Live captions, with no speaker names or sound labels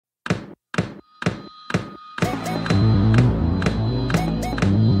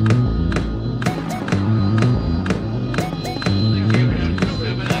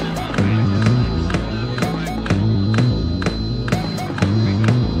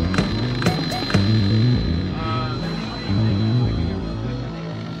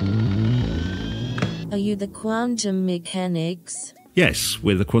you the quantum mechanics? Yes,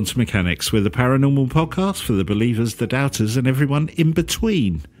 we're the Quantum Mechanics. We're the paranormal podcast for the believers, the doubters, and everyone in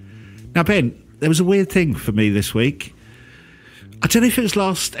between. Now, Ben, there was a weird thing for me this week. I don't know if it was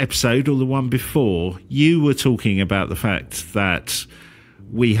last episode or the one before. You were talking about the fact that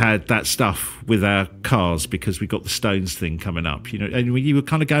we had that stuff with our cars because we got the Stones thing coming up, you know, and you were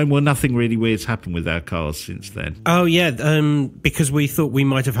kind of going, well, nothing really weird's happened with our cars since then. Oh, yeah, because we thought we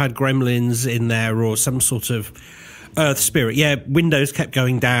might have had gremlins in there or some sort of earth spirit. Yeah, windows kept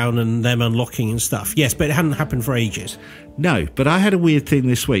going down and them unlocking and stuff. Yes, but it hadn't happened for ages. No, but I had a weird thing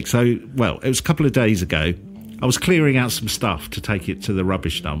this week. So, well, it was a couple of days ago. I was clearing out some stuff to take it to the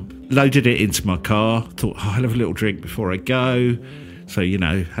rubbish dump. Loaded it into my car. Thought, I'll have a little drink before I go. So, you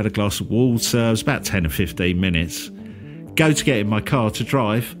know, had a glass of water. It was about 10 or 15 minutes. Go to get in my car to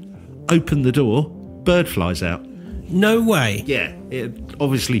drive. Open the door. Bird flies out. No way. Yeah, it had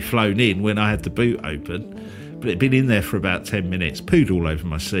obviously flown in when I had the boot open. But it'd been in there for about 10 minutes. Pooed all over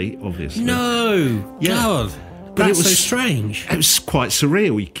my seat, obviously. No. Yeah. God. But That's it was so strange. It was quite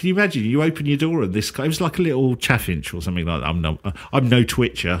surreal. Can you imagine? You open your door and this guy, it was like a little chaffinch or something like that. I'm no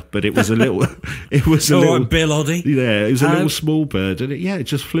twitcher, but it was a little. It was a little. Right, Bill Oddie. Yeah, it was a little small bird, and it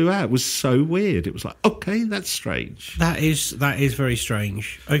just flew out. It was so weird. It was like, okay, that's strange. That is very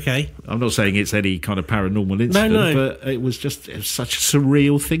strange. Okay, I'm not saying it's any kind of paranormal incident, but it was such a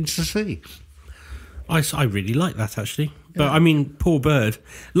surreal thing to see. I really like that, actually. But, I mean, poor bird.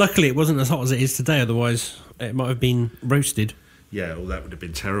 Luckily, it wasn't as hot as it is today, otherwise it might have been roasted. Yeah, well, that would have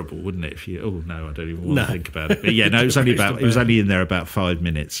been terrible, wouldn't it? If you, oh no, I don't even want to think about it. But yeah, no, it was only in there about 5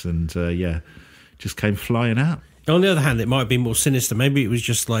 minutes, and just came flying out. On the other hand, it might have been more sinister. Maybe it was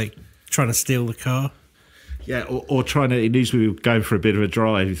just like trying to steal the car. Yeah, or trying to. It knew we were going for a bit of a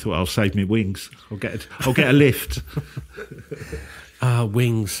drive. He thought, I'll save me wings. I'll get a lift.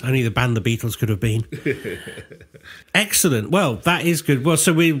 Wings. Only the band the Beatles could have been. Excellent. Well, that is good. Well,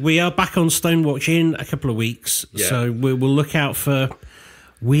 so we are back on Stonewatch in a couple of weeks. Yeah. So we'll look out for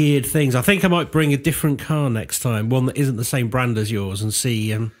weird things. I think I might bring a different car next time, one that isn't the same brand as yours, and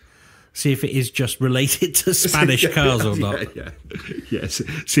see if it is just related to Spanish cars or not. Yes.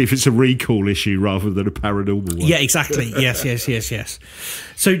 See if it's a recall issue rather than a paranormal one. Yeah, exactly. Yes.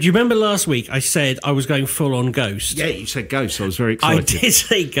 So do you remember last week I said I was going full on ghost? Yeah, you said ghost. I was very excited. I did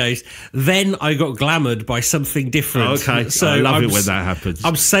say ghost. Then I got glamoured by something different. Oh, okay. So I love it when that happens.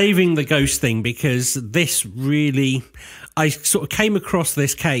 I'm saving the ghost thing because this really... I sort of came across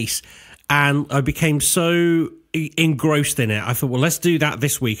this case and I became so engrossed in it. I thought, well, let's do that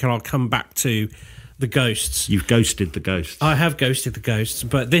this week and I'll come back to the ghosts. You've ghosted the ghosts. I have ghosted the ghosts,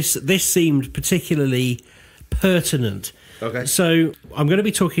 but this seemed particularly pertinent. Okay. So I'm going to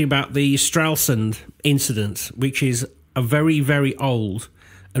be talking about the Stralsund incident, which is a very, very old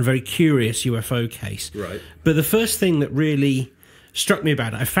and very curious UFO case. Right. But the first thing that really struck me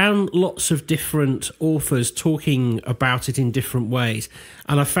about it, I found lots of different authors talking about it in different ways.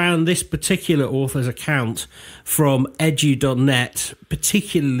 And I found this particular author's account from edu.net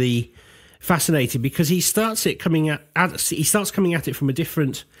particularly fascinating because he starts coming at it from a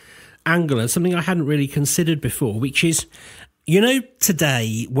different angle and something I hadn't really considered before, which is, you know,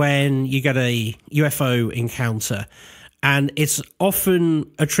 today when you get a UFO encounter and it's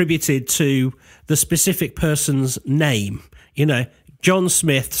often attributed to the specific person's name, you know, John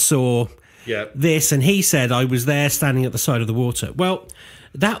Smith saw this and he said, I was there standing at the side of the water. Well,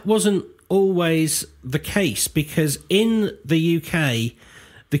 that wasn't always the case because in the UK,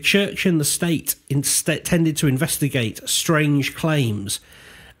 the church and the state tended to investigate strange claims.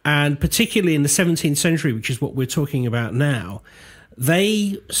 And particularly in the 17th century, which is what we're talking about now,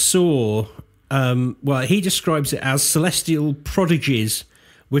 they saw, he describes it as celestial prodigies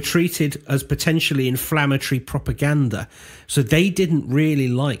were treated as potentially inflammatory propaganda. So they didn't really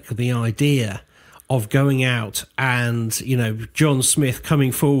like the idea of going out and, you know, John Smith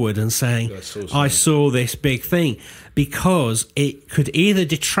coming forward and saying, I saw this big thing, because it could either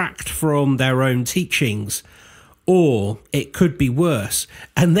detract from their own teachings or it could be worse.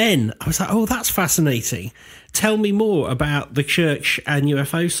 And then I was like, oh, that's fascinating. Tell me more about the church and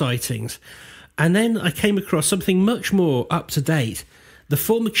UFO sightings. And then I came across something much more up to date. The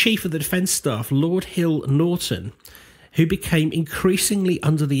former chief of the Defence Staff, Lord Hill Norton, who became increasingly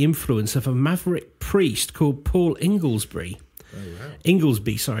under the influence of a maverick priest called Paul Inglesby,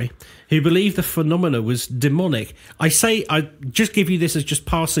 who believed the phenomena was demonic. I just give you this as just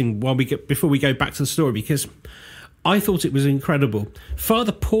passing before we go back to the story, because I thought it was incredible.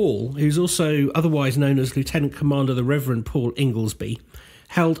 Father Paul, who's also otherwise known as Lieutenant Commander the Reverend Paul Inglesby,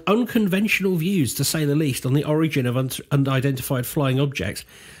 held unconventional views, to say the least, on the origin of unidentified flying objects.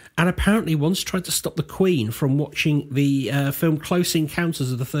 and apparently once tried to stop the Queen from watching the film Close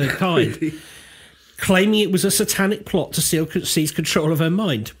Encounters of the Third Kind, Really? claiming it was a satanic plot to seize control of her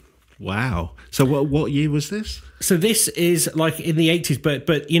mind. Wow. So what year was this? So this is like in the 80s,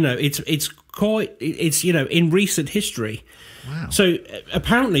 but you know, it's you know, in recent history. Wow. So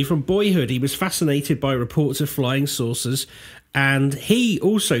apparently from boyhood he was fascinated by reports of flying saucers, and he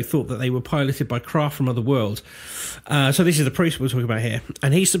also thought that they were piloted by craft from other worlds. So this is the priest we're talking about here,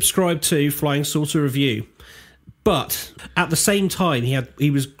 and he subscribed to Flying Saucer Review. But at the same time, he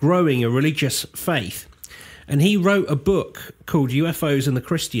was growing a religious faith, and he wrote a book called UFOs and the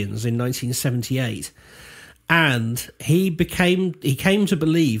Christians in 1978. And he came to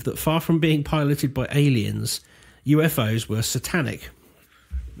believe that far from being piloted by aliens, UFOs were satanic.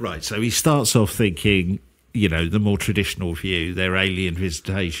 Right, so he starts off thinking, you know, the more traditional view, they're alien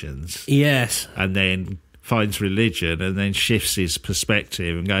visitations. Yes. And then finds religion and then shifts his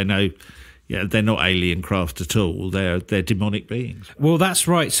perspective and go, no, yeah, they're not alien craft at all. They're demonic beings. Well, that's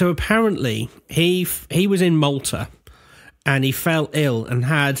right. So apparently he was in Malta and he fell ill and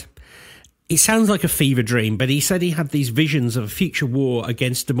had... It sounds like a fever dream, but he said he had these visions of a future war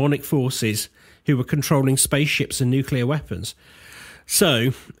against demonic forces who were controlling spaceships and nuclear weapons.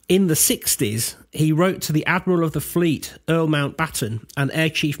 So, in the 60s, he wrote to the Admiral of the Fleet, Earl Mountbatten, and Air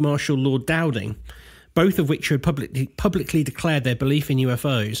Chief Marshal Lord Dowding, both of which had publicly declared their belief in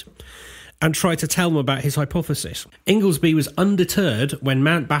UFOs, and tried to tell them about his hypothesis. Inglesby was undeterred when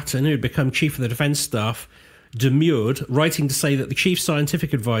Mountbatten, who had become Chief of the Defence Staff, demurred, writing to say that the Chief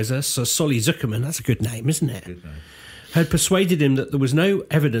Scientific Advisor, Sir Solly Zuckerman, that's a good name, isn't it? Good name. Had persuaded him that there was no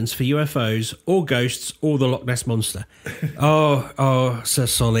evidence for UFOs or ghosts or the Loch Ness Monster. Oh, Sir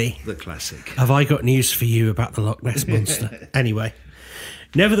Solly. The classic. Have I got news for you about the Loch Ness Monster? Anyway.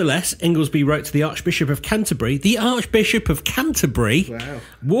 Nevertheless, Inglesby wrote to the Archbishop of Canterbury, Wow.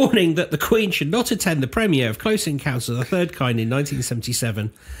 warning that the Queen should not attend the premiere of Close Encounters of the Third Kind in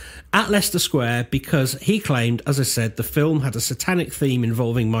 1977 at Leicester Square because he claimed, as I said, the film had a satanic theme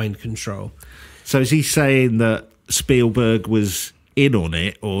involving mind control. So is he saying that Spielberg was in on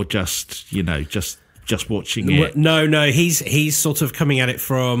it, or just, you know, just watching it? No, he's sort of coming at it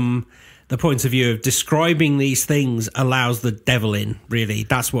from the point of view of describing these things allows the devil in, really.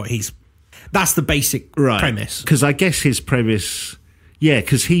 That's the basic premise. Because I guess his premise,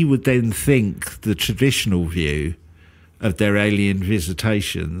 because he would then think the traditional view of their alien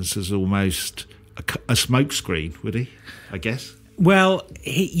visitations as almost a smokescreen, would he? I guess. Well,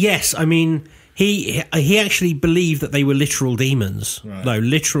 yes, I mean... He actually believed that they were literal demons. Right. No,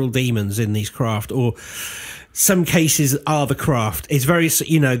 literal demons in these craft, or some cases are the craft. It's very,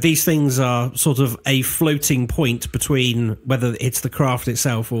 you know, these things are sort of a floating point between whether it's the craft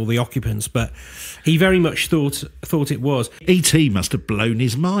itself or the occupants, but he very much thought it was. E.T. must have blown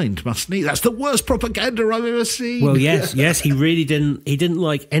his mind, mustn't he? That's the worst propaganda I've ever seen. Well, yes, he really didn't. He didn't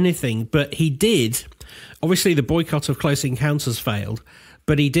like anything, but he did. Obviously, the boycott of Close Encounters failed.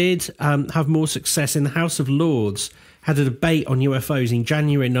 But he did have more success in the House of Lords, had a debate on UFOs in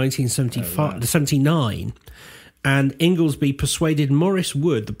January 1979, and Inglesby persuaded Maurice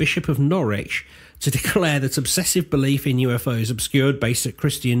Wood, the Bishop of Norwich, to declare that obsessive belief in UFOs obscured basic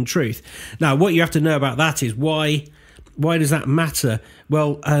Christian truth. Now, what you have to know about that is why does that matter?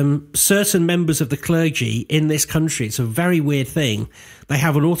 Well, certain members of the clergy in this country, it's a very weird thing, they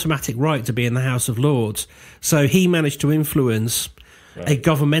have an automatic right to be in the House of Lords. So he managed to influence... a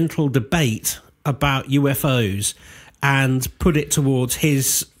governmental debate about UFOs and put it towards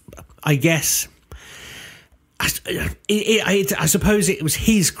his, I guess, I suppose it was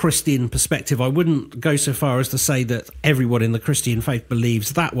his Christian perspective. I wouldn't go so far as to say that everyone in the Christian faith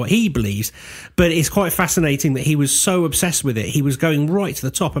believes that, what he believes, but it's quite fascinating that he was so obsessed with it. He was going right to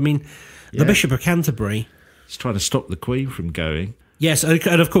the top. I mean, the Bishop of Canterbury... He's trying to stop the Queen from going. Yes,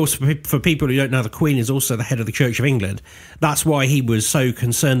 and of course, for people who don't know, the Queen is also the head of the Church of England. That's why he was so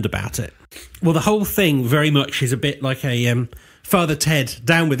concerned about it. Well, the whole thing very much is a bit like a Father Ted,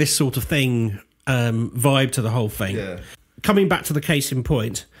 down with this sort of thing vibe to the whole thing. Yeah. Coming back to the case in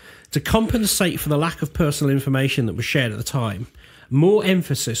point, to compensate for the lack of personal information that was shared at the time, more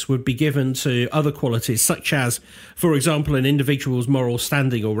emphasis would be given to other qualities, such as, for example, an individual's moral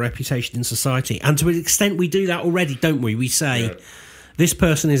standing or reputation in society. And to an extent, we do that already, don't we? We say... Yeah. This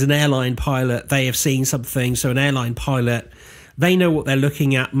person is an airline pilot, they have seen something, so an airline pilot, they know what they're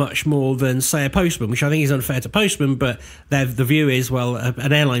looking at much more than, say, a postman, which I think is unfair to postmen, but the view is, well,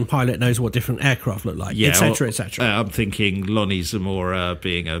 an airline pilot knows what different aircraft look like, etc., etc. I'm thinking Lonnie Zamora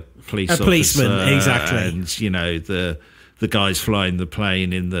being a officer, policeman, exactly. And, you know, the guys flying the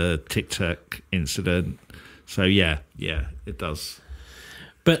plane in the Tic Tac incident. So, yeah, it does.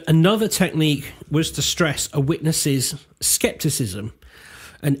 But another technique was to stress a witness's skepticism,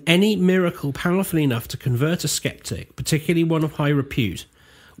 and any miracle powerful enough to convert a skeptic, particularly one of high repute,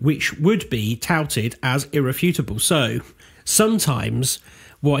 which would be touted as irrefutable. So sometimes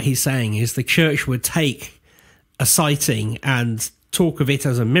what he's saying is the church would take a sighting and talk of it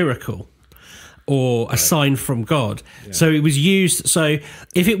as a miracle or a sign from God. Yeah. So it was used. So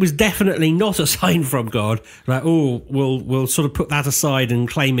if it was definitely not a sign from God, like, oh, we'll sort of put that aside and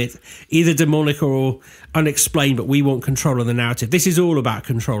claim it either demonic or unexplained, but we want control of the narrative. This is all about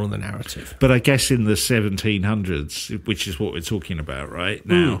control of the narrative. But I guess in the 1700s, which is what we're talking about right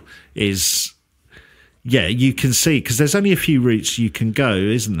now, is... Yeah, you can see, because there's only a few routes you can go,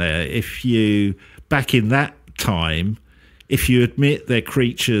 isn't there? If you, back in that time, if you admit they're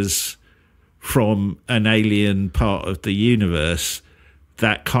creatures from an alien part of the universe,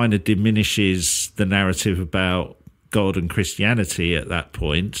 that kind of diminishes the narrative about God and Christianity at that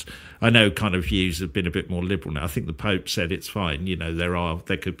point. I know kind of views have been a bit more liberal now. I think the Pope said it's fine. You know,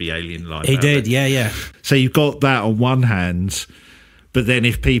 there could be alien life. He did, yeah. So you've got that on one hand, but then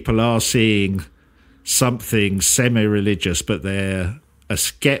if people are seeing something semi-religious, but they're a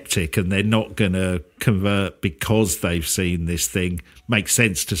skeptic and they're not going to convert because they've seen this thing, makes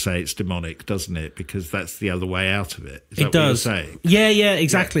sense to say it's demonic, doesn't it? Because that's the other way out of it. Is that it does. What you're saying? Yeah,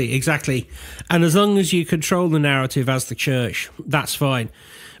 exactly. And as long as you control the narrative as the church, that's fine.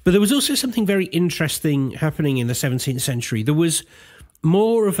 But there was also something very interesting happening in the 17th century. There was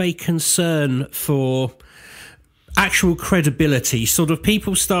more of a concern for actual credibility. Sort of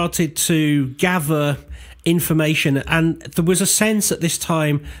people started to gather information, and there was a sense at this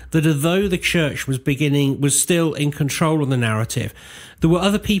time that although the church was still in control of the narrative, there were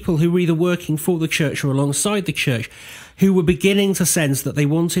other people who were either working for the church or alongside the church who were beginning to sense that they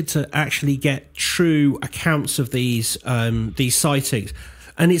wanted to actually get true accounts of these sightings.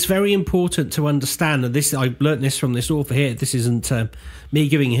 And it's very important to understand, and this I learnt this from this author here, this isn't me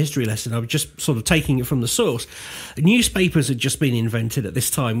giving a history lesson, I was just sort of taking it from the source. Newspapers had just been invented at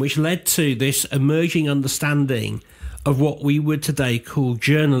this time, which led to this emerging understanding of what we would today call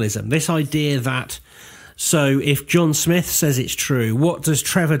journalism. This idea that, so if John Smith says it's true, what does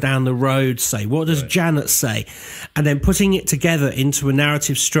Trevor down the road say? What does Janet say? And then putting it together into a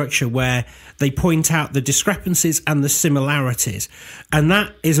narrative structure where they point out the discrepancies and the similarities. And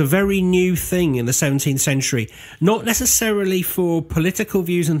that is a very new thing in the 17th century, not necessarily for political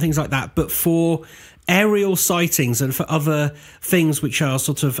views and things like that, but for aerial sightings and for other things which are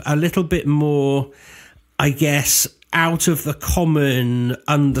sort of a little bit more, I guess, out of the common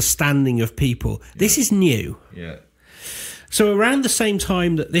understanding of people. This is new. Yeah. So around the same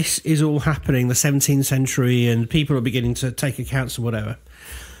time that this is all happening, the 17th century, and people are beginning to take accounts of whatever,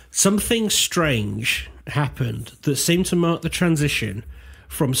 something strange happened that seemed to mark the transition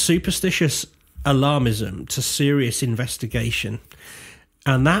from superstitious alarmism to serious investigation.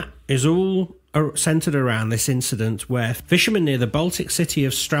 And that is all centred around this incident where fishermen near the Baltic city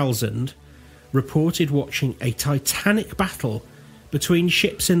of Stralsund reported watching a titanic battle between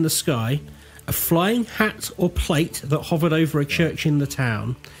ships in the sky, a flying hat or plate that hovered over a church in the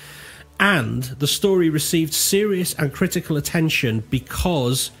town, and the story received serious and critical attention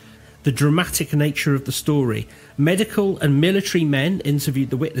because the dramatic nature of the story. Medical and military men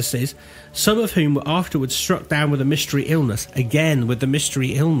interviewed the witnesses, some of whom were afterwards struck down with a mystery illness. Again, with the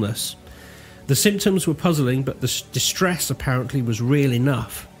mystery illness. The symptoms were puzzling, but the distress apparently was real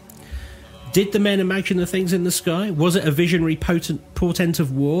enough. Did the men imagine the things in the sky? Was it a visionary portent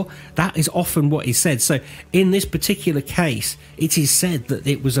of war? That is often what is said. So in this particular case, it is said that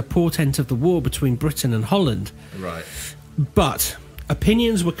it was a portent of the war between Britain and Holland. Right. But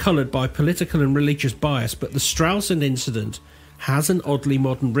opinions were coloured by political and religious bias, but the Stralsund incident has an oddly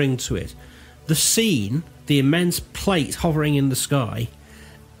modern ring to it. The scene, the immense plate hovering in the sky,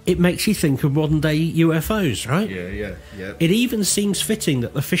 it makes you think of modern-day UFOs, right? Yeah. It even seems fitting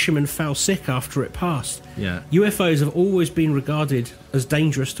that the fisherman fell sick after it passed. Yeah. UFOs have always been regarded as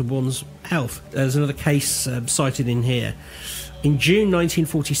dangerous to one's health. There's another case cited in here. In June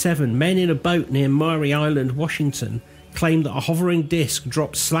 1947, men in a boat near Maury Island, Washington, claimed that a hovering disc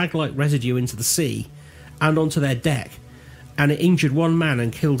dropped slag-like residue into the sea and onto their deck, and it injured one man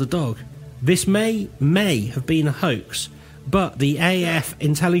and killed a dog. This may have been a hoax, but the AF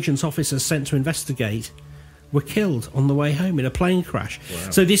intelligence officers sent to investigate were killed on the way home in a plane crash.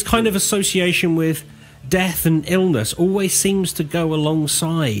 Wow. So this kind of association with death and illness always seems to go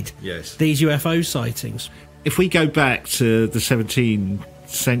alongside these UFO sightings. If we go back to the 17th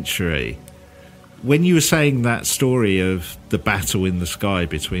century, when you were saying that story of the battle in the sky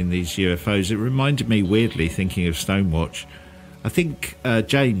between these UFOs, it reminded me weirdly, thinking of Stonewatch, I think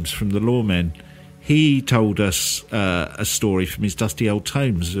James from the Lawmen, he told us a story from his dusty old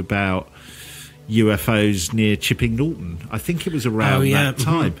tomes about UFOs near Chipping Norton. I think it was around that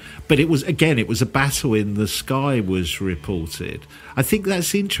time. But it was a battle in the sky was reported. I think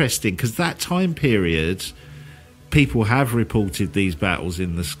that's interesting because that time period, people have reported these battles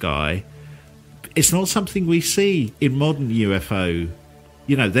in the sky. It's not something we see in modern UFO.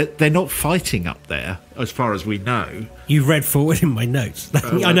 You know, they're not fighting up there, as far as we know. You've read forward in my notes.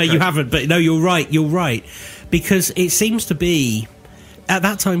 Oh, I know okay. you haven't, but no, you're right. Because it seems to be, at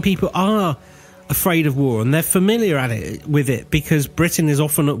that time, people are afraid of war, and they're familiar with it, because Britain is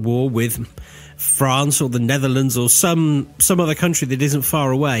often at war with France or the Netherlands or some other country that isn't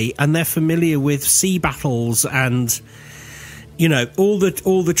far away, and they're familiar with sea battles and, you know, all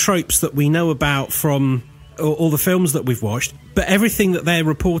the tropes that we know about from all the films that we've watched. But everything that they're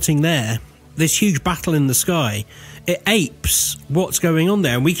reporting there, this huge battle in the sky, it apes what's going on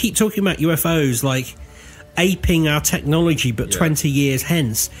there. And we keep talking about UFOs like aping our technology, but 20 years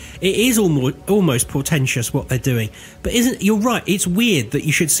hence. It is almost portentous what they're doing. But you're right, it's weird that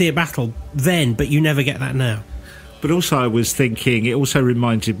you should see a battle then, but you never get that now. But also I was thinking, it also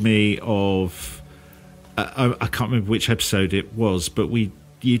reminded me of, I can't remember which episode it was, but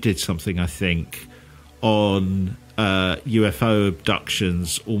you did something, I think, on UFO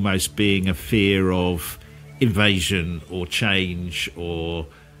abductions almost being a fear of invasion or change or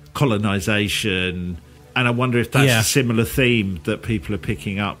colonisation. And I wonder if that's a similar theme that people are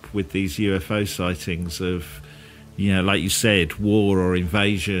picking up with these UFO sightings of, you know, like you said, war or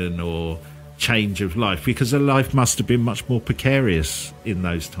invasion or change of life, because their life must have been much more precarious in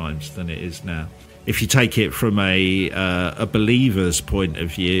those times than it is now. If you take it from a believer's point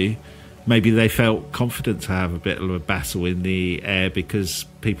of view, maybe they felt confident to have a bit of a battle in the air because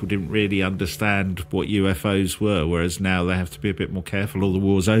people didn't really understand what UFOs were, whereas now they have to be a bit more careful or the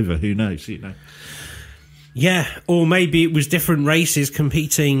war's over. Who knows, you know? Yeah, or maybe it was different races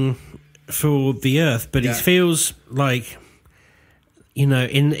competing for the Earth, but it feels like, you know,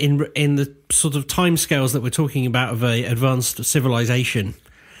 in the sort of timescales that we're talking about of a advanced civilization,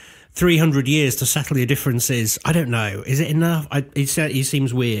 300 years to settle your differences, I don't know. Is it enough? It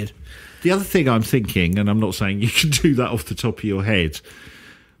seems weird. The other thing I'm thinking, and I'm not saying you can do that off the top of your head,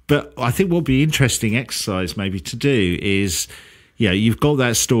 but I think what would be interesting exercise maybe to do is, you know, you've got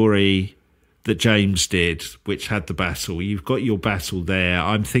that story that James did, which had the battle. You've got your battle there.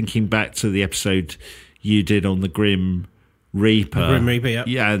 I'm thinking back to the episode you did on the Grim Reaper. The Grim Reaper, yeah.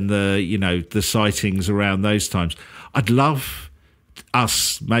 Yeah, and the sightings around those times. I'd love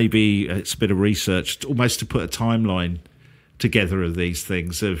us, maybe it's a bit of research, almost to put a timeline together of these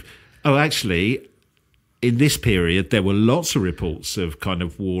things of, oh, actually, in this period, there were lots of reports of kind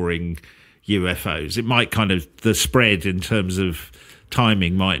of warring UFOs. It might kind of, the spread in terms of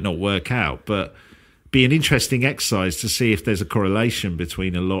timing might not work out, but be an interesting exercise to see if there's a correlation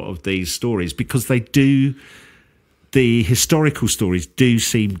between a lot of these stories, because the historical stories do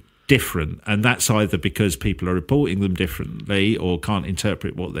seem different, and that's either because people are reporting them differently or can't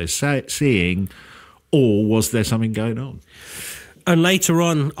interpret what they're seeing, or was there something going on? And later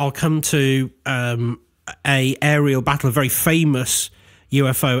on, I'll come to a aerial battle, a very famous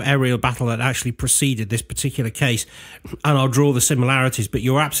UFO aerial battle that actually preceded this particular case, and I'll draw the similarities. But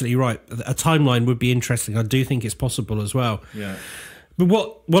you're absolutely right. A timeline would be interesting. I do think it's possible as well. Yeah. But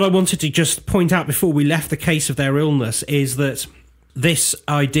what I wanted to just point out before we left the case of their illness is that this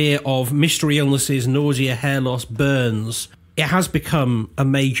idea of mystery illnesses, nausea, hair loss, burns, it has become a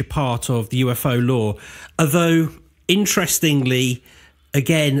major part of the UFO lore. Although, interestingly,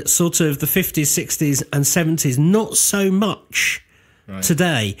 again, sort of the 50s, 60s and 70s, not so much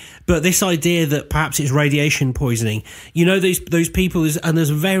today. But this idea that perhaps it's radiation poisoning, you know, those people, and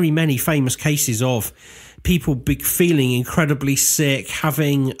there's very many famous cases of people feeling incredibly sick,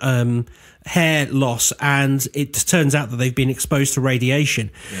 having hair loss, and it turns out that they've been exposed to radiation,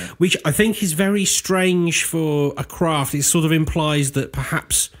 which I think is very strange for a craft. It sort of implies that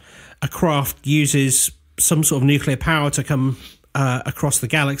perhaps a craft uses some sort of nuclear power to come across the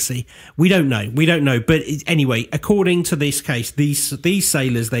galaxy. We don't know. But anyway, according to this case, these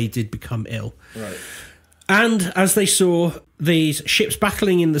sailors, they did become ill. Right. And as they saw these ships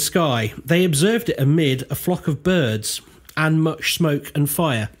battling in the sky, they observed it amid a flock of birds and much smoke and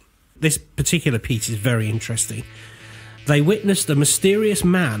fire. This particular piece is very interesting. They witnessed a mysterious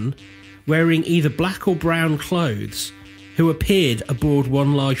man wearing either black or brown clothes who appeared aboard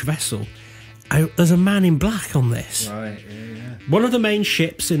one large vessel. There's a man in black on this. Right, yeah. One of the main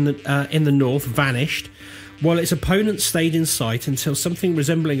ships in the north vanished, while its opponent stayed in sight until something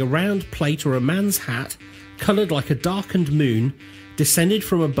resembling a round plate or a man's hat coloured like a darkened moon, descended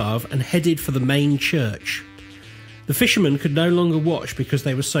from above and headed for the main church. The fishermen could no longer watch because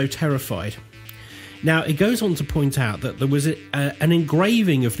they were so terrified. Now, it goes on to point out that there was an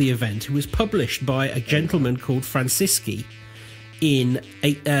engraving of the event. It was published by a gentleman called Francisci in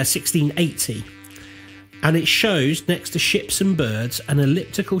 1680. And it shows, next to ships and birds, an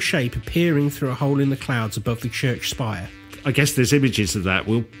elliptical shape appearing through a hole in the clouds above the church spire. I guess there's images of that.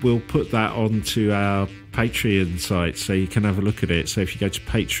 We'll put that onto our Patreon site so you can have a look at it. So if you go to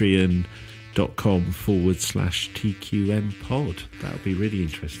patreon.com/TQM pod, that would be really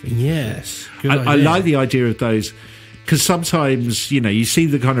interesting. Yes. I like the idea of those, because sometimes, you see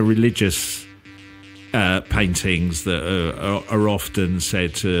the kind of religious paintings that are often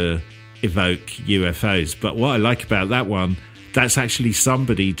said to evoke UFOs. But what I like about that one, that's actually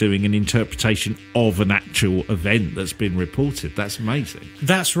somebody doing an interpretation of an actual event that's been reported. That's amazing.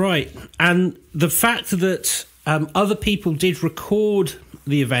 That's right. And the fact that other people did record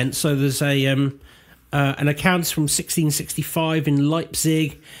the event, so there's an account from 1665 in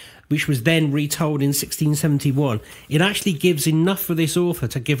Leipzig, which was then retold in 1671. It actually gives enough for this author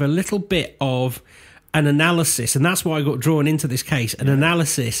to give a little bit of an analysis, and that's why I got drawn into this case, an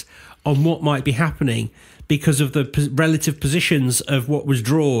analysis on what might be happening because of the relative positions of what was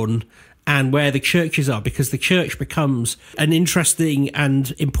drawn and where the churches are, because the church becomes an interesting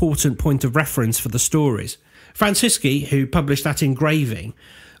and important point of reference for the stories. Francisci, who published that engraving,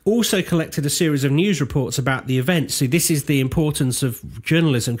 also collected a series of news reports about the event. So this is the importance of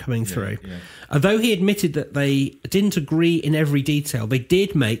journalism coming through. Yeah. Although he admitted that they didn't agree in every detail, they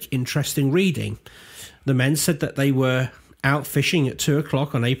did make interesting reading. The men said that they were out fishing at 2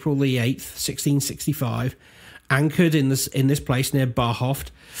 o'clock on April the 8th, 1665, anchored in this place near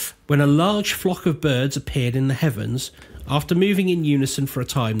Barhoft, when a large flock of birds appeared in the heavens. After moving in unison for a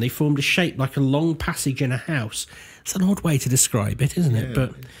time, they formed a shape like a long passage in a house. It's an odd way to describe it, isn't it? Yeah.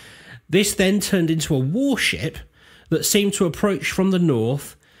 But this then turned into a warship that seemed to approach from the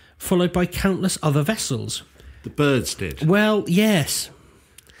north, followed by countless other vessels. The birds did? Well, yes.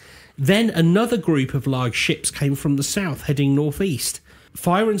 Then another group of large ships came from the south, heading northeast.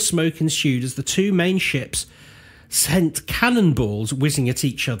 Fire and smoke ensued as the two main ships sent cannonballs whizzing at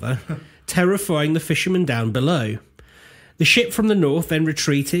each other, terrifying the fishermen down below. The ship from the north then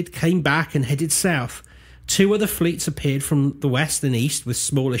retreated, came back and headed south. Two other fleets appeared from the west and east with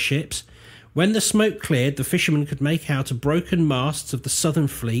smaller ships. When the smoke cleared, the fishermen could make out the broken masts of the southern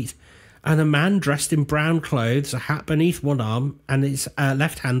fleet and a man dressed in brown clothes, a hat beneath one arm and his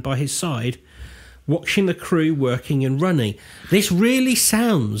left hand by his side, watching the crew working and running. This really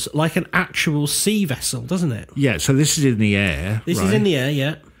sounds like an actual sea vessel, doesn't it? Yeah, so this is in the air. This is in the air,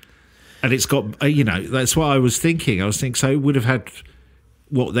 yeah. And it's got, that's what I was thinking. So it would have had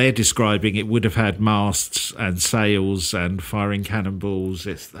what they're describing. It would have had masts and sails and firing cannonballs.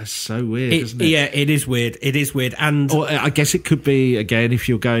 That's so weird, isn't it? Yeah, it is weird. It is weird. And or I guess it could be, again, if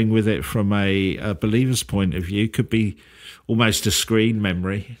you're going with it from a believer's point of view, could be almost a screen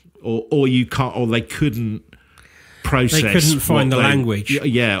memory, or you can't, or they couldn't process. They couldn't find the language.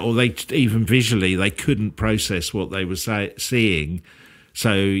 Yeah, or they even visually they couldn't process what they were seeing.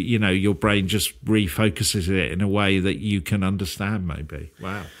 So, your brain just refocuses it in a way that you can understand, maybe.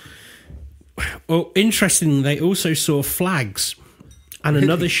 Wow. Well, interestingly, they also saw flags and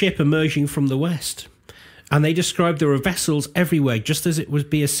another ship emerging from the west. And they described there were vessels everywhere, just as it would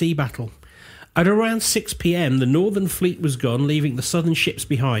be a sea battle. At around 6 p.m, the northern fleet was gone, leaving the southern ships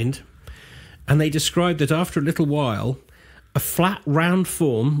behind. And they described that after a little while, a flat, round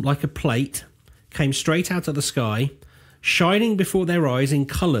form, like a plate, came straight out of the sky, shining before their eyes in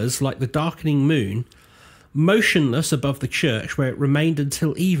colours like the darkening moon, motionless above the church, where it remained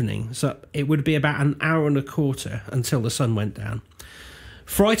until evening. So it would be about an hour and a quarter until the sun went down.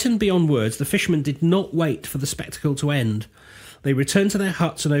 Frightened beyond words, the fishermen did not wait for the spectacle to end. They returned to their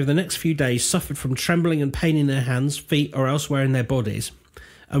huts and over the next few days suffered from trembling and pain in their hands, feet, or elsewhere in their bodies.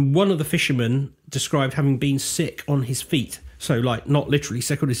 And one of the fishermen described having been sick on his feet. So, not literally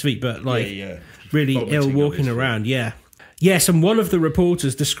sick on his feet, but really ill walking around, yeah. Yes, and one of the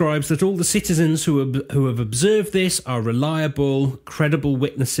reporters describes that all the citizens who have observed this are reliable, credible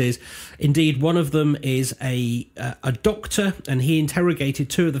witnesses. Indeed, one of them is a doctor, and he interrogated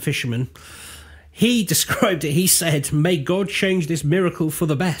two of the fishermen. He described it, he said, "May God change this miracle for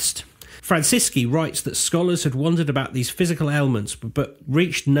the best." Francisci writes that scholars had wondered about these physical ailments but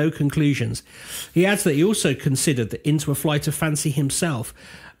reached no conclusions. He adds that he also considered that into a flight of fancy himself,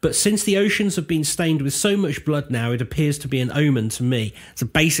 but since the oceans have been stained with so much blood now, it appears to be an omen to me. So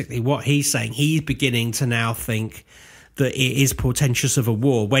basically what he's saying, he's beginning to now think that it is portentous of a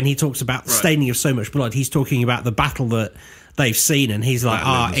war. When he talks about the staining of so much blood, he's talking about the battle that they've seen, and he's like,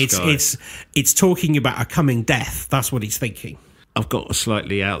 it's talking about a coming death. That's what he's thinking. I've got a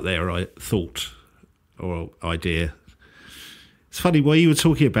slightly out there thought or idea. It's funny while you were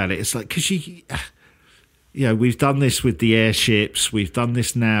talking about it. It's like because we've done this with the airships. We've done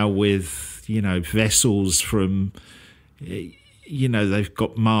this now with vessels from. They've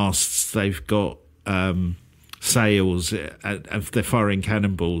got masts. They've got sails. They're firing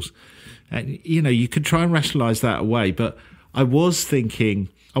cannonballs, and you could try and rationalise that away. But I was thinking,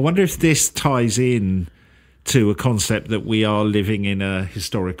 I wonder if this ties in to a concept that we are living in a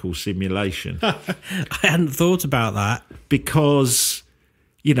historical simulation. I hadn't thought about that. Because,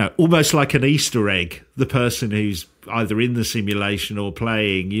 almost like an Easter egg, the person who's either in the simulation or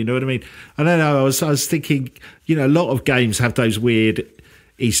playing, you know what I mean? I don't know, I was thinking, a lot of games have those weird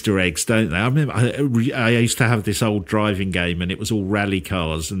Easter eggs, don't they? I remember I used to have this old driving game and it was all rally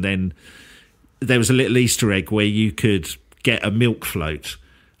cars, and then there was a little Easter egg where you could get a milk float.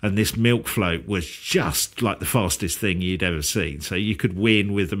 And this milk float was just like the fastest thing you'd ever seen. So you could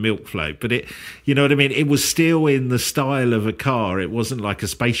win with a milk float. But it was still in the style of a car. It wasn't like a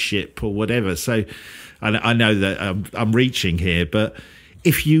spaceship or whatever. So I know that I'm reaching here. But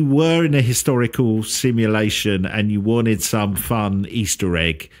if you were in a historical simulation and you wanted some fun Easter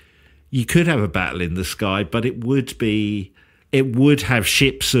egg, you could have a battle in the sky, but it would have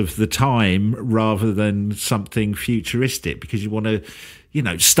ships of the time rather than something futuristic, because you want to...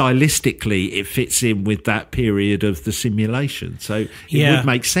 stylistically, it fits in with that period of the simulation. So it would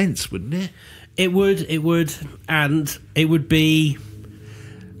make sense, wouldn't it? It would. And it would be,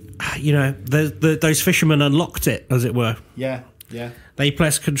 those fishermen unlocked it, as it were. Yeah. They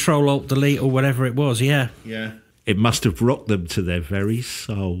pressed Control-Alt-Delete or whatever it was, yeah. Yeah. It must have rocked them to their very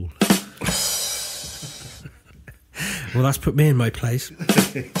soul. Well, that's put me in my place.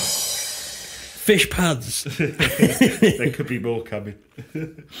 Fish pads. There could be more coming.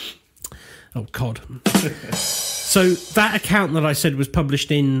 Oh, God. So that account that I said was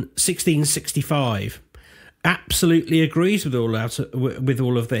published in 1665 absolutely agrees with all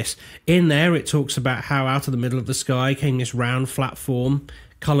of this. In there, it talks about how out of the middle of the sky came this round, flat form,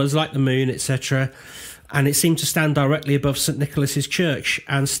 colours like the moon, etc., and it seemed to stand directly above St Nicholas's Church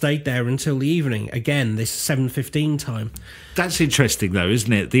and stayed there until the evening. Again, this 7:15 time. That's interesting, though,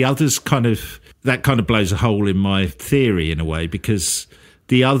 isn't it? The others kind of blows a hole in my theory in a way, because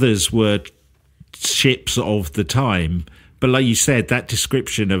the others were ships of the time. But like you said, that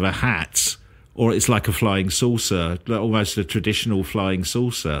description of a hat, or it's like a flying saucer, almost a traditional flying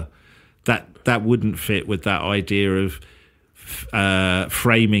saucer, that wouldn't fit with that idea of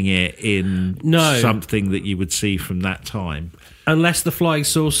framing it in something that you would see from that time. Unless the flying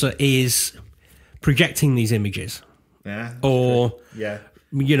saucer is projecting these images. Yeah. Or,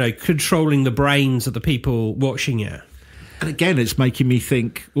 controlling the brains of the people watching it. And again, it's making me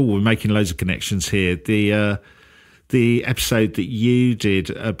think, we're making loads of connections here. The episode that you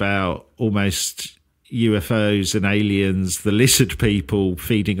did about almost UFOs and aliens, the lizard people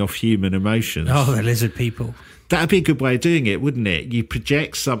feeding off human emotions. Oh, the lizard people. That'd be a good way of doing it, wouldn't it? You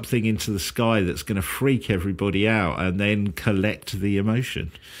project something into the sky that's going to freak everybody out and then collect the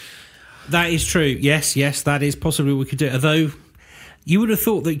emotion. That is true. Yes, that is possibly what we could do. Although you would have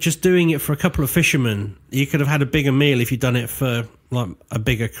thought that just doing it for a couple of fishermen, you could have had a bigger meal if you'd done it for like a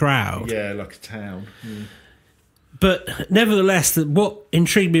bigger crowd. Yeah, like a town. Mm. But nevertheless, what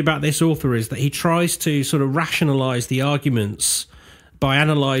intrigued me about this author is that he tries to sort of rationalise the arguments by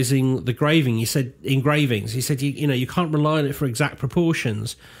analysing the engravings. He said, you can't rely on it for exact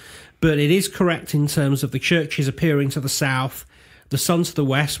proportions, but it is correct in terms of the churches appearing to the south, the sun to the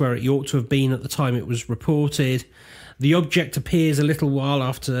west, where it ought to have been at the time it was reported. The object appears a little while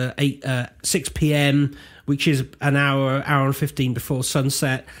after 6 p.m, which is an hour and 15 before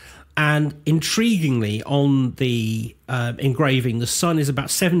sunset. And intriguingly, on the engraving, the sun is about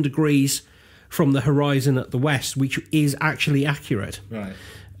 7 degrees from the horizon at the west, which is actually accurate. Right.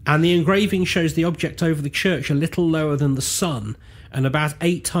 And the engraving shows the object over the church a little lower than the sun and about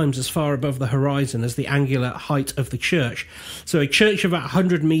 8 times as far above the horizon as the angular height of the church. So a church about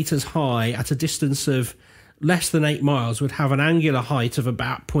 100 metres high at a distance of less than 8 miles would have an angular height of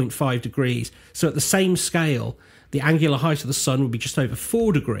about 0.5 degrees. So at the same scale, the angular height of the sun would be just over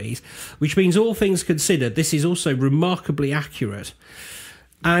 4 degrees, which means, all things considered, this is also remarkably accurate.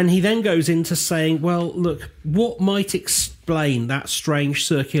 And he then goes into saying, well, look, what might explain that strange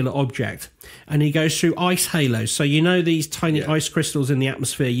circular object? And he goes through ice halos. So these tiny ice crystals in the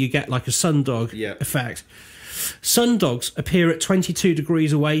atmosphere, you get like a sundog effect. Sundogs appear at 22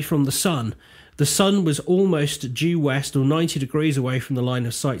 degrees away from the sun, the sun was almost due west or 90 degrees away from the line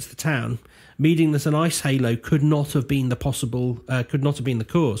of sight to the town, meaning that an ice halo could not have been the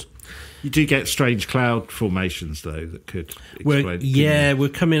cause. You do get strange cloud formations, though, that could explain. We're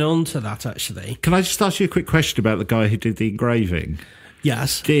coming on to that, actually. Can I just ask you a quick question about the guy who did the engraving?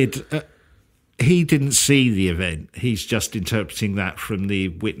 Yes. He didn't see the event. He's just interpreting that from the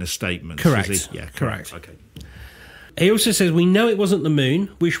witness statements. Correct. Is he? Yeah, correct. Okay. He also says, we know it wasn't the moon,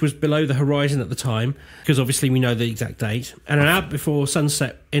 which was below the horizon at the time, because obviously we know the exact date, and an hour before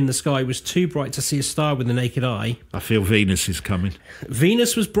sunset in the sky was too bright to see a star with the naked eye. I feel Venus is coming.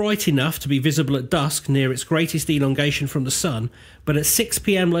 Venus was bright enough to be visible at dusk near its greatest elongation from the sun, but at 6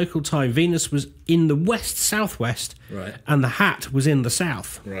 p.m. local time, Venus was in the west-southwest, right, and the hat was in the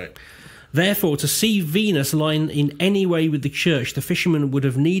south. Right. Therefore, to see Venus align in any way with the church, the fishermen would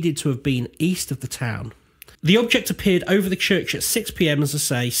have needed to have been east of the town. The object appeared over the church at 6 p.m, as I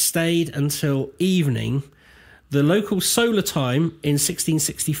say, stayed until evening. The local solar time in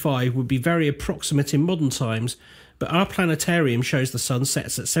 1665 would be very approximate in modern times, but our planetarium shows the sun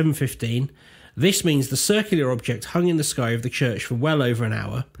sets at 7:15. This means the circular object hung in the sky of the church for well over an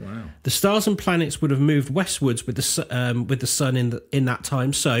hour. Wow. The stars and planets would have moved westwards with the sun in that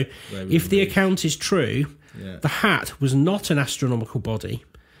time. So, if the account is true, the hat was not an astronomical body.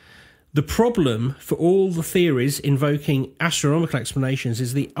 The problem for all the theories invoking astronomical explanations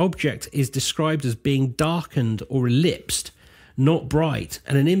is the object is described as being darkened or ellipsed, not bright,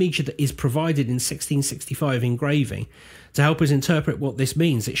 and an image that is provided in 1665 engraving to help us interpret what this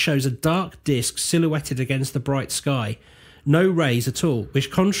means. It shows a dark disc silhouetted against the bright sky, no rays at all,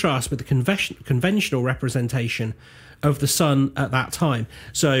 which contrasts with the conventional representation of the sun at that time.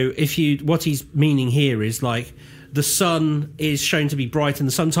 So what he's meaning here is like, the sun is shown to be bright,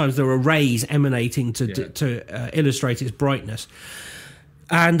 and sometimes there are rays emanating to illustrate its brightness.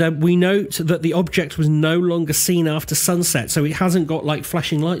 And we note that the object was no longer seen after sunset, so it hasn't got like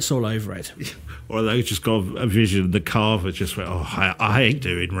flashing lights all over it. Or they just got a vision. The carver just went, "Oh, I ain't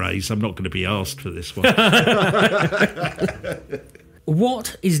doing rays. I'm not going to be asked for this one."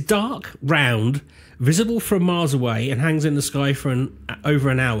 What is dark, round, visible from miles away, and hangs in the sky for over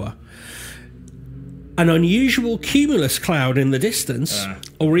an hour? An unusual cumulus cloud in the distance,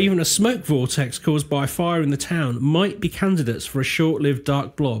 or even a smoke vortex caused by a fire in the town, might be candidates for a short-lived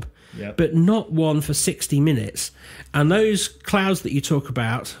dark blob, but not one for 60 minutes. And those clouds that you talk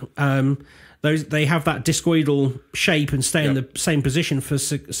about, they have that discoidal shape and stay in the same position for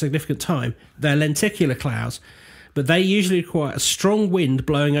significant time. They're lenticular clouds, but they usually require a strong wind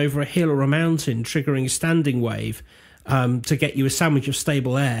blowing over a hill or a mountain, triggering a standing wave, to get you a sandwich of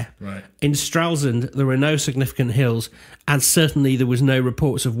stable air. Right. In Stralsund, there were no significant hills, and certainly there was no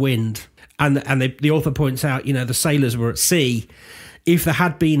reports of wind. And the author points out, the sailors were at sea. If there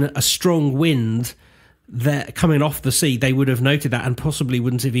had been a strong wind coming off the sea, they would have noted that and possibly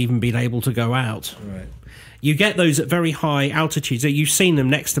wouldn't have even been able to go out. Right. You get those at very high altitudes. You've seen them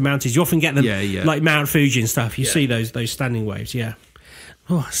next to mountains. You often get them like Mount Fuji and stuff. You see those standing waves,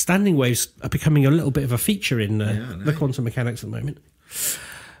 Oh, standing waves are becoming a little bit of a feature in the quantum mechanics at the moment.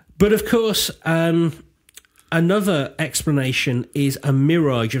 But of course, another explanation is a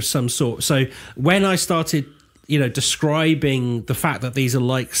mirage of some sort. So when I started, describing the fact that these are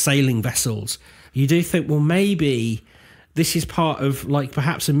like sailing vessels, you do think, well, maybe this is part of like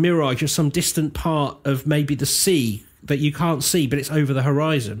perhaps a mirage of some distant part of maybe the sea that you can't see, but it's over the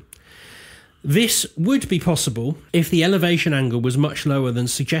horizon. This would be possible if the elevation angle was much lower than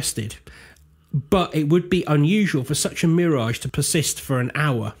suggested, but it would be unusual for such a mirage to persist for an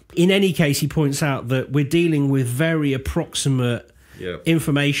hour. In any case, he points out that we're dealing with very approximate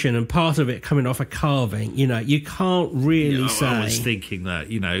information, and part of it coming off a carving. You can't really say. I was thinking that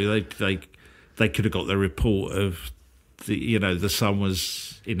they could have got the report of the sun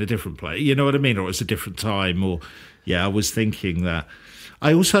was in a different place. You know what I mean, or it's a different time. Or I was thinking that.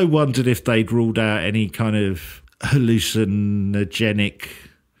 I also wondered if they'd ruled out any kind of hallucinogenic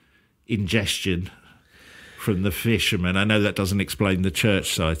ingestion from the fishermen. I know that doesn't explain the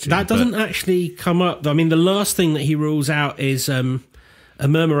church sighting. That doesn't actually come up. I mean, the last thing that he rules out is a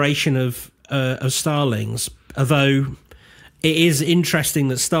murmuration of starlings, although it is interesting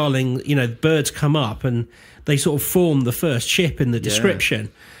that birds come up and they sort of form the first ship in the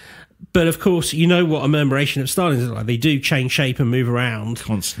description. But of course, you know what a murmuration of starlings is like. They do change shape and move around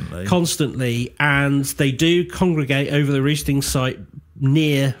constantly, and they do congregate over the roosting site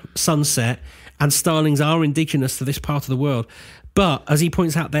near sunset, and starlings are indigenous to this part of the world. But as he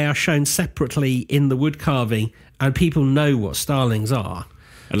points out, they are shown separately in the wood carving, and people know what starlings are.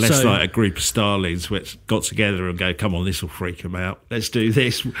 Unless like a group of starlings which got together and go, come on, this will freak them out. Let's do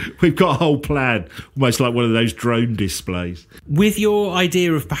this. We've got a whole plan, almost like one of those drone displays. With your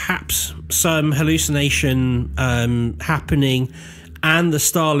idea of perhaps some hallucination happening and the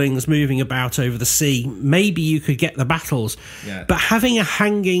starlings moving about over the sea, maybe you could get the battles. Yeah. But having a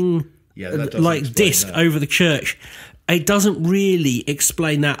hanging disc over the church, it doesn't really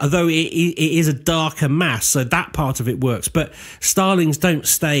explain that, although it is a darker mass, so that part of it works. But starlings don't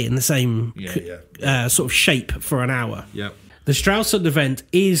stay in the same sort of shape for an hour. Yep. The Stralsund event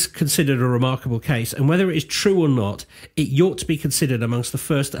is considered a remarkable case, and whether it is true or not, it ought to be considered amongst the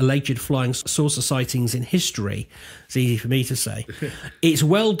first alleged flying saucer sightings in history. It's easy for me to say. It's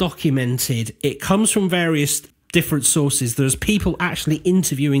well documented. It comes from various different sources. There's people actually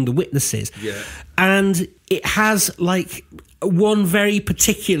interviewing the witnesses. Yeah. And it has like one very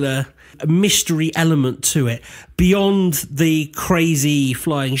particular mystery element to it beyond the crazy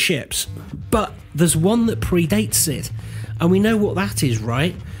flying ships. But there's one that predates it. And we know what that is,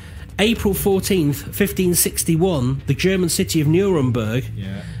 right? April 14th, 1561, the German city of Nuremberg,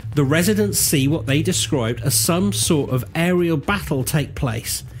 the residents see what they described as some sort of aerial battle take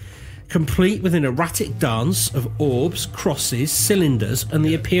place, complete with an erratic dance of orbs, crosses, cylinders, and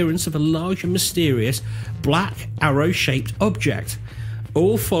the appearance of a large and mysterious black arrow-shaped object,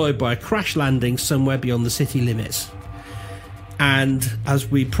 all followed by a crash landing somewhere beyond the city limits. And as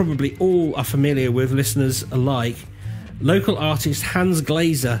we probably all are familiar with, listeners alike, local artist Hans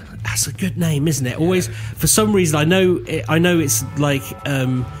Glaser, that's a good name, isn't it? Always, for some reason, I know it's like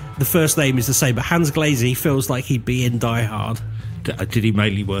the first name is the same, but Hans Glaser, he feels like he'd be in Die Hard. Did he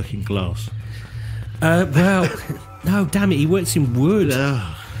mainly work in glass? Well, no, damn it, he works in wood.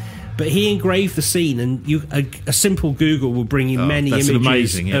 But he engraved the scene, and a simple Google will bring you many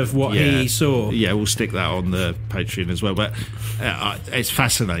images of what he saw. Yeah, we'll stick that on the Patreon as well. But it's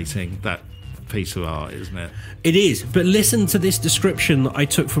fascinating, that piece of art, isn't it? It is. But listen to this description that I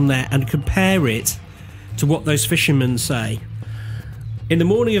took from there and compare it to what those fishermen say. In the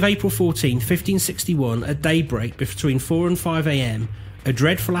morning of April 14, 1561, at daybreak between 4 and 5 a.m, a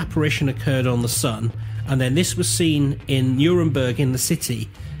dreadful apparition occurred on the sun, and then this was seen in Nuremberg in the city,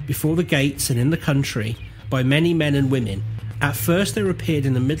 before the gates and in the country, by many men and women. At first there appeared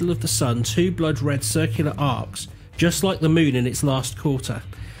in the middle of the sun 2 blood-red circular arcs, just like the moon in its last quarter.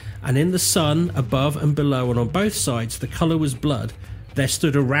 And in the sun, above and below and on both sides, the colour was blood. There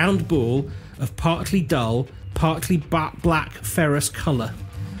stood a round ball of partly dull, partly black ferrous colour.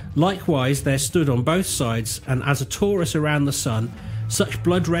 Likewise there stood on both sides, and as a torus around the sun, such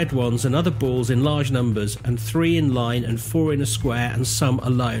blood-red ones and other balls in large numbers, and 3 in line and 4 in a square, and some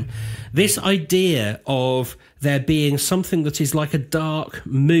alone. This idea of there being something that is like a dark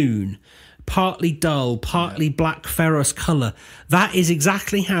moon, partly dull, partly black ferrous colour, that is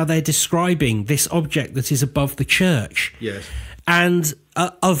exactly how they're describing this object that is above the church. Yes. And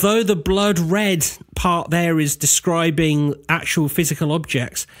although the blood red part there is describing actual physical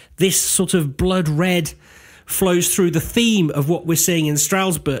objects, this sort of blood red flows through the theme of what we're seeing in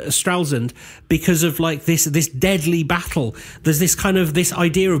Stralsund, because of like this deadly battle. There's this kind of this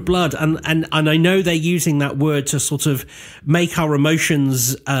idea of blood, and I know they're using that word to sort of make our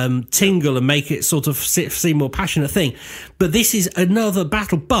emotions tingle and make it sort of seem more passionate thing. But this is another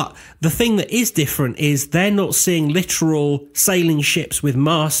battle. But the thing that is different is they're not seeing literal sailing ships with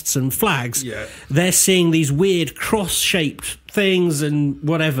masts and flags. Yeah. They're seeing these weird cross-shaped things and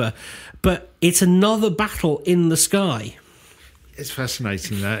whatever. But it's another battle in the sky. It's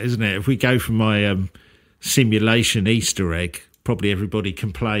fascinating, that, isn't it? If we go from my simulation Easter egg, probably everybody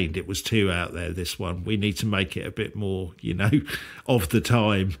complained it was too out there, this one. We need to make it a bit more, of the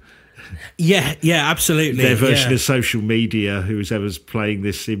time. Yeah, absolutely. Their version of social media, whoever's playing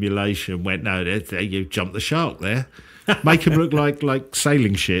this simulation, went, no, you jumped the shark there. Make them look like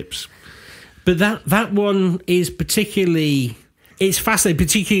sailing ships. But that one is particularly... It's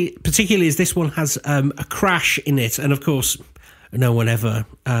fascinating, particularly as this one has a crash in it, and of course, no one ever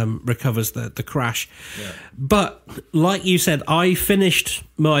recovers the crash. Yeah. But like you said, I finished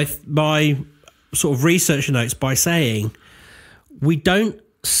my sort of research notes by saying we don't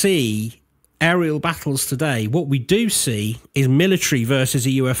see aerial battles today. What we do see is military versus a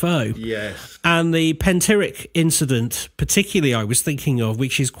UFO. Yes. And the Penteric incident, particularly, I was thinking of,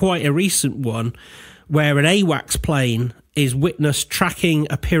 which is quite a recent one, where an AWACS plane is witnessed tracking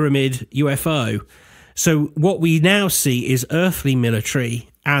a pyramid UFO. So what we now see is earthly military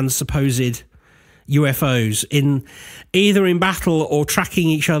and supposed UFOs either in battle or tracking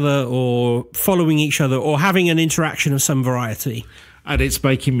each other or following each other or having an interaction of some variety. And it's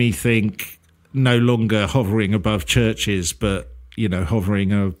making me think no longer hovering above churches, but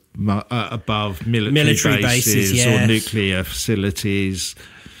hovering above Military bases, or yes. nuclear facilities.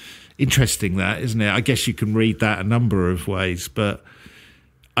 Interesting, that, isn't it? I guess you can read that a number of ways, but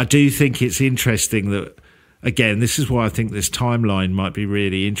I do think it's interesting that, again, this is why I think this timeline might be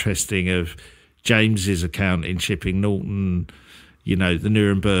really interesting of James's account in Shipping Norton, the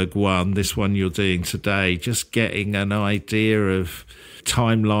Nuremberg one, this one you're doing today, just getting an idea of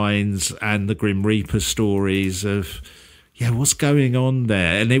timelines and the Grim Reaper stories of, what's going on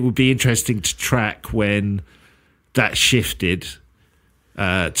there. And it would be interesting to track when that shifted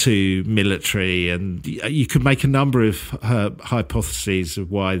to military, and you could make a number of hypotheses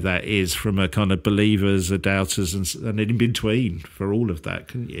of why that is, from a kind of believers, a doubters, and in between for all of that,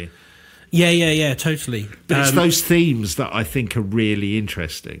 couldn't you? Yeah, totally. But it's those themes that I think are really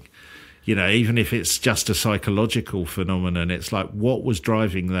interesting. Even if it's just a psychological phenomenon, it's like, what was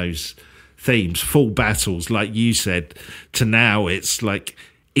driving those themes? Full battles, like you said, to now it's like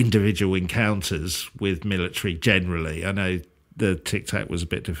individual encounters with military generally. I know the Tic Tac was a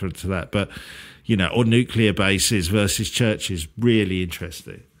bit different to that, but, or nuclear bases versus churches, really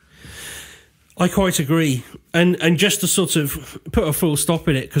interesting. I quite agree. And just to sort of put a full stop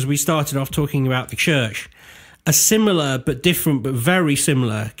in it, because we started off talking about the church, a similar but different but very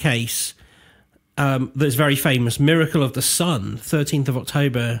similar case that's very famous, Miracle of the Sun, 13th of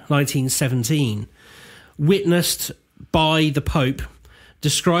October 1917, witnessed by the Pope,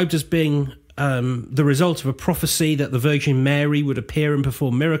 described as being the result of a prophecy that the Virgin Mary would appear and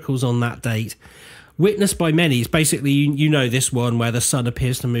perform miracles on that date. Witnessed by many. It's basically, you know this one where the sun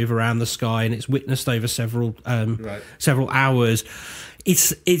appears to move around the sky, and it's witnessed over several hours.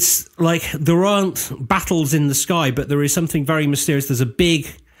 It's like there aren't battles in the sky, but there is something very mysterious. There's a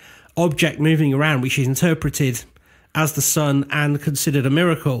big object moving around which is interpreted as the sun and considered a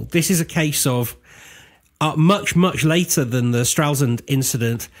miracle. This is a case of much later than the Stralsund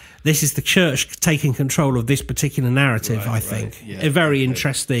incident. This is the church taking control of this particular narrative. I think a very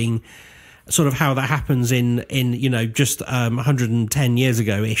interesting sort of how that happens in just 110 years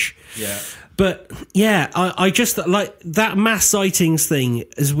ago ish. Yeah. But yeah, I just like that mass sightings thing.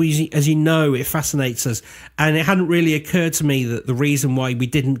 As you know, it fascinates us, and it hadn't really occurred to me that the reason why we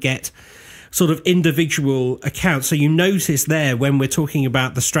didn't get sort of individual accounts. So you notice there when we're talking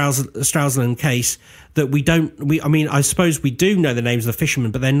about the Stralsund case that I suppose we do know the names of the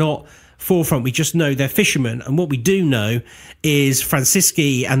fishermen, but they're not forefront. We just know they're fishermen. And what we do know is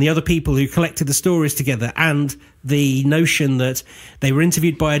Francisci and the other people who collected the stories together, and the notion that they were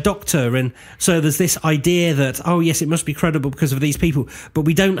interviewed by a doctor. And so there's this idea that, oh yes, it must be credible because of these people, but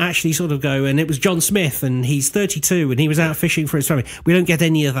we don't actually sort of go, and it was John Smith and he's 32 and he was out fishing for his family. We don't get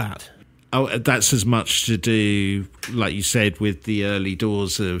any of that. Oh, that's as much to do, like you said, with the early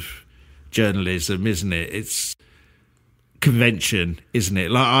doors of journalism, isn't it? It's convention, isn't it?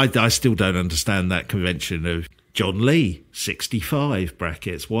 Like I still don't understand that convention of John Lee, 65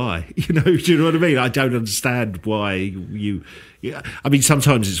 brackets. Why? Do you know what I mean? I don't understand why you. Yeah, I mean,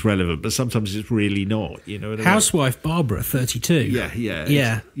 sometimes it's relevant, but sometimes it's really not. You know what I mean? Housewife Barbara, 32.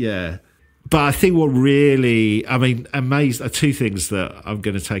 Yeah. But I think what really, amazed are two things that I'm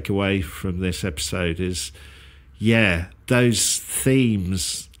going to take away from this episode is, those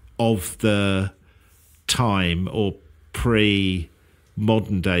themes of the time or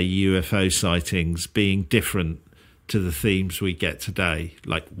pre-modern day UFO sightings being different to the themes we get today.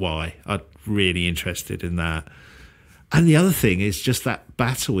 Like, why? I'm really interested in that. And the other thing is just that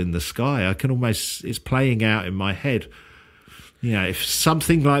battle in the sky. It's playing out in my head. If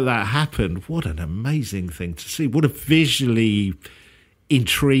something like that happened, what an amazing thing to see. What a visually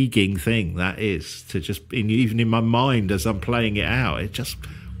intriguing thing that is to just, even in my mind as I'm playing it out, it just,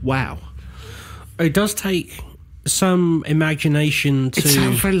 wow. It does take some imagination to... It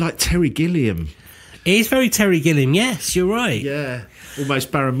sounds very like Terry Gilliam. It is very Terry Gilliam, yes, you're right. Yeah,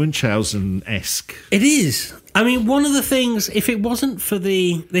 almost Baron Munchausen-esque. It is. I mean, one of the things, if it wasn't for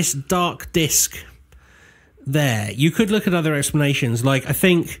this dark disc there, you could look at other explanations. Like, I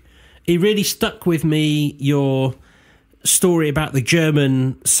think it really stuck with me, your story about the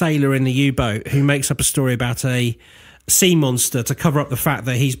German sailor in the U-boat who makes up a story about a sea monster to cover up the fact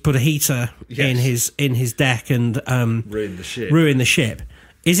that he's put a heater in his deck and ruin the ship.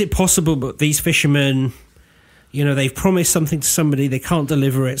 Is it possible that these fishermen, they've promised something to somebody, they can't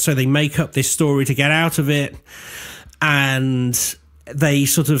deliver it, so they make up this story to get out of it, and they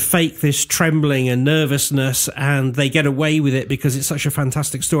sort of fake this trembling and nervousness, and they get away with it because it's such a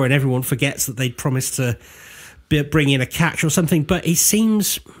fantastic story, and everyone forgets that they'd promised to bring in a catch or something. But it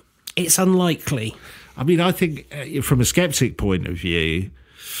seems it's unlikely. I mean, I think from a skeptic point of view,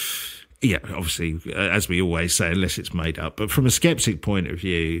 Yeah, obviously, as we always say, unless it's made up. But from a skeptic point of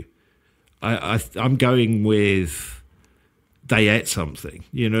view, I'm going with they ate something.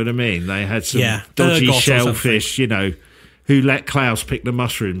 You know what I mean? They had some dodgy shellfish, you know, who let Klaus pick the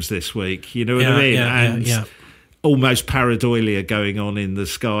mushrooms this week. You know what I mean? And almost pareidolia going on in the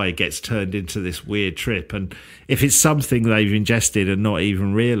sky gets turned into this weird trip. And if it's something they've ingested and not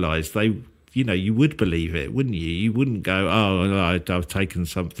even realised, you would believe it, wouldn't you? You wouldn't go, I've taken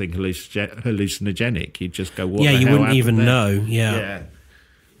something hallucinogenic. You'd just go, what the hell you wouldn't even there? know. Yeah.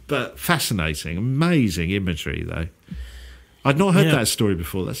 But fascinating, amazing imagery, though. I'd not heard that story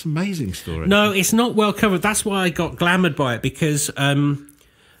before. That's an amazing story. No, it's not well covered. That's why I got glamoured by it, because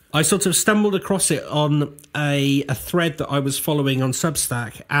I sort of stumbled across it on a thread that I was following on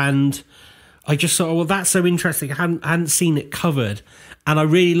Substack, and I just thought, well, that's so interesting. I hadn't seen it covered. And I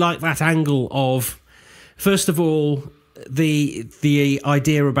really like that angle of, first of all, the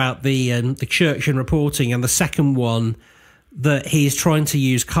idea about the church and reporting, and the second one, that he's trying to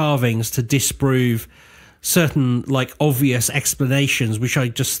use carvings to disprove certain like obvious explanations, which I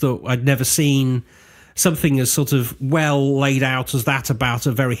just thought I'd never seen something as sort of well laid out as that about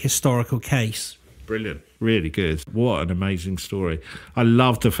a very historical case. Brilliant. Really good. What an amazing story. I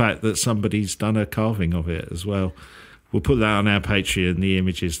love the fact that somebody's done a carving of it as well. We'll put that on our Patreon, the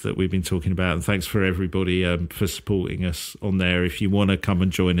images that we've been talking about. And thanks for everybody for supporting us on there. If you want to come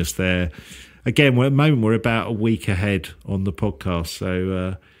and join us there. Again, at the moment, we're about a week ahead on the podcast.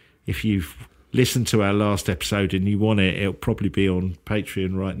 So if you've listened to our last episode and you want it, it'll probably be on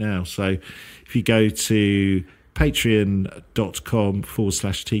Patreon right now. So if you go to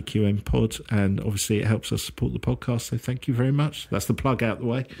patreon.com/TQM pod, and obviously it helps us support the podcast. So thank you very much. That's the plug out the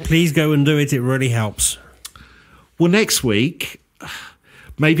way. Please go and do it. It really helps. Well, next week,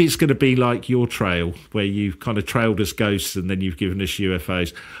 maybe it's going to be like your trail, where you've kind of trailed us ghosts and then you've given us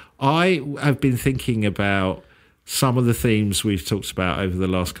UFOs. I have been thinking about some of the themes we've talked about over the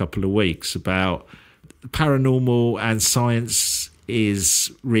last couple of weeks about paranormal and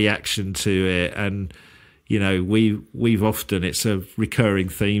science's reaction to it. And, you know, we've often, it's a recurring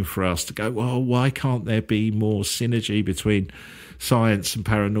theme for us to go, well, why can't there be more synergy between science and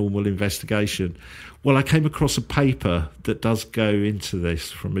paranormal investigation? Well, I came across a paper that does go into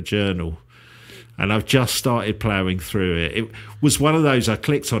this from a journal, and I've just started ploughing through it. It was one of those, I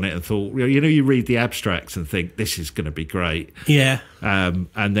clicked on it and thought, you read the abstracts and think, this is going to be great. Yeah. And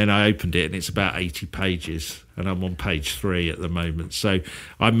then I opened it and it's about 80 pages, and I'm on page 3 at the moment. So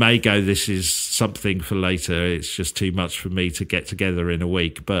I may go, this is something for later. It's just too much for me to get together in a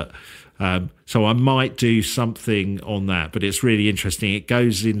week. But so I might do something on that, but it's really interesting. It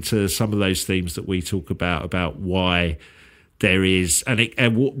goes into some of those themes that we talk about why there is,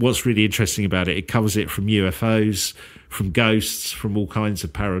 and what's really interesting about it, it covers it from UFOs, from ghosts, from all kinds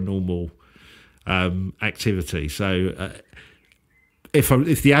of paranormal activity. So if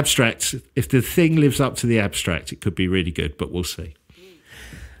the thing lives up to the abstract, it could be really good, but we'll see.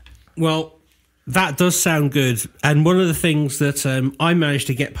 Well, that does sound good. And one of the things that I managed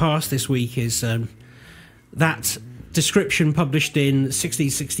to get past this week is that description published in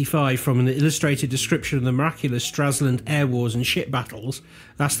 1665 from an illustrated description of the miraculous Strassland air wars and ship battles.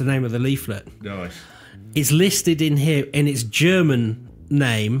 That's the name of the leaflet. Nice. It's listed in here in its German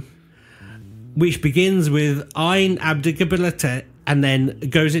name, which begins with Ein Abdigabilität, and then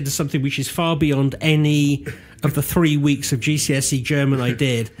goes into something which is far beyond any of the 3 weeks of GCSE German I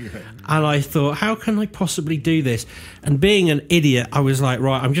did. And I thought, how can I possibly do this? And being an idiot, I was like,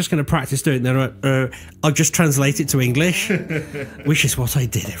 right, I'm just going to practice doing it. Then I'll just translate it to English, which is what I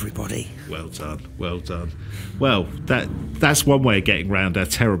did, everybody. Well done, well done. Well, that's one way of getting around our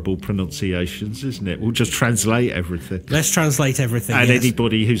terrible pronunciations, isn't it? We'll just translate everything. Let's translate everything, And yes.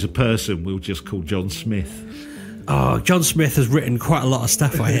 anybody who's a person, we'll just call John Smith. Oh, John Smith has written quite a lot of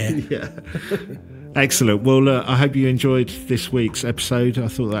stuff, I hear. Yeah. Excellent. Well, I hope you enjoyed this week's episode. I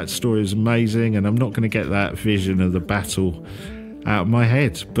thought that story was amazing, and I'm not going to get that vision of the battle out of my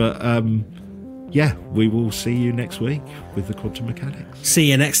head. But, yeah, we will see you next week with the Quantum Mechanics.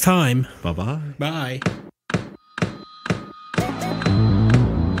 See you next time. Bye-bye. Bye.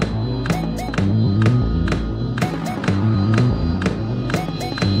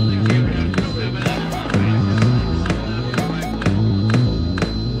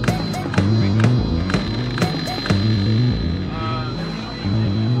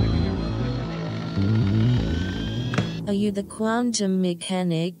 Are you the quantum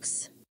mechanics?